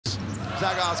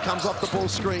Zagars comes off the ball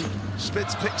screen.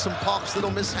 Spitz picks and pops,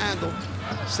 little mishandle.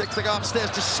 Six to go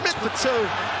upstairs to Smith for two.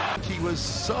 He was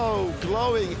so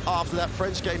glowing after that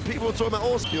French game. People were talking about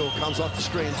Orskill comes off the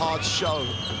screen, hard show.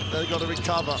 They've got to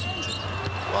recover.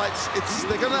 Right,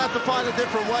 they're going to have to find a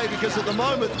different way because at the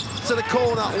moment, to the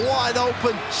corner, wide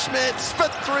open. Schmitz for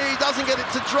three, doesn't get it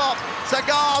to drop.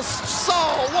 Zagars,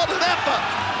 what an effort!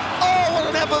 Oh, what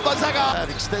an effort by Zagars!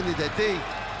 They've extended their D,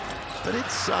 but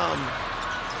it's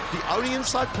the only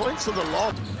inside points of the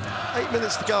lob. 8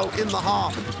 minutes to go in the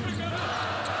half.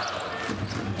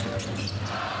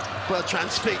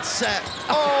 Bertrand's feet set.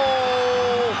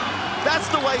 Oh, that's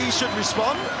the way he should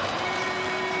respond.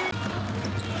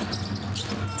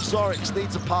 Zorix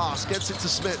needs a pass, gets it to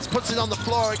Smith, puts it on the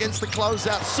floor against the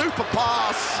closeout. Super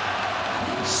pass,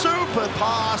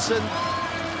 and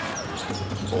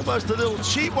almost a little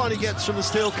cheap one he gets from the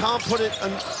steal. Can't put it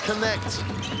and connect.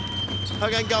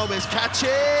 Again, Gomez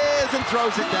catches and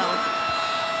throws it down.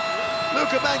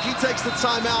 Luka Banki takes the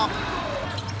timeout.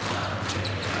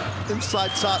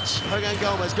 Inside touch, Hogan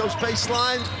Gomez goes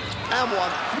baseline and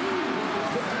one.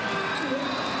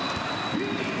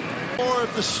 More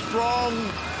of the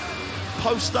strong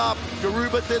post up.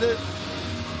 Garuba did it.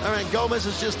 And Gomez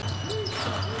is just.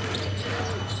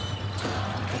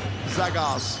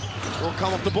 Zagars will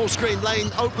come off the ball screen.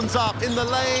 Lane opens up in the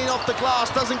lane, off the glass,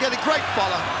 doesn't get it. Great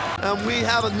follow. And we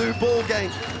have a new ball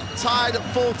game. Tied at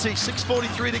 40,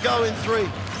 6:43 to go in three.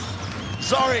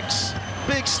 Zorix,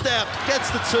 big step, gets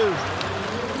the two.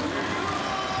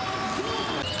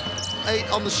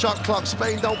 8 on the shot clock.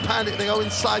 Spain don't panic, they go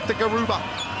inside to Garuba.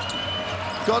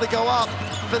 Got to go up.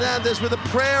 Fernandez with a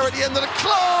prayer at the end of the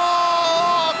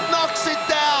clock, knocks it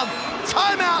down.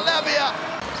 Timeout, Latvia.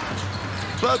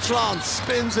 Bertrand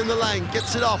spins in the lane,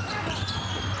 gets it off.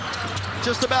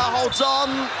 Just about holds on,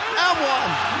 and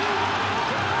one.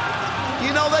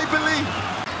 You know they believe.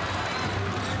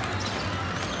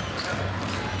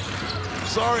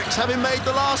 Zorix having made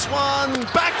the last one.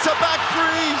 Back-to-back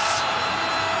threes.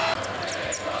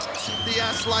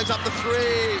 Diaz lines up the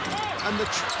three. And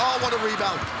oh, what a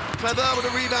rebound. Clever with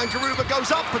a rebound. Garuba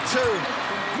goes up for two.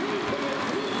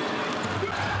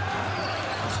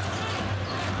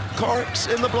 Corix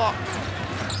in the block.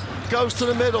 Goes to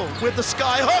the middle with the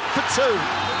sky hook for two.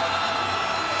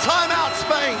 Timeout,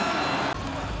 Spain.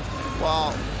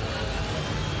 Wow.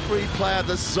 Free player,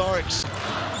 the Zorix.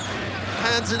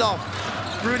 Hands it off.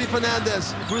 Rudy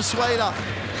Fernandez, Brusueda.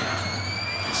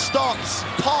 Stops,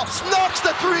 pops, knocks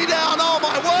the three down. Oh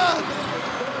my word.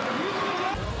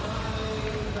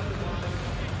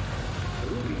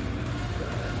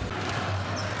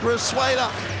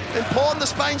 Brusueda, important the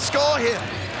Spain score here.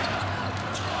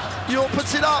 Yule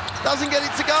puts it up, doesn't get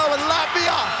it to go, and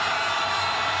Latvia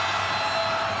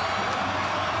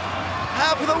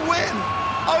have the win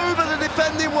over the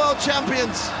defending world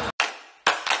champions.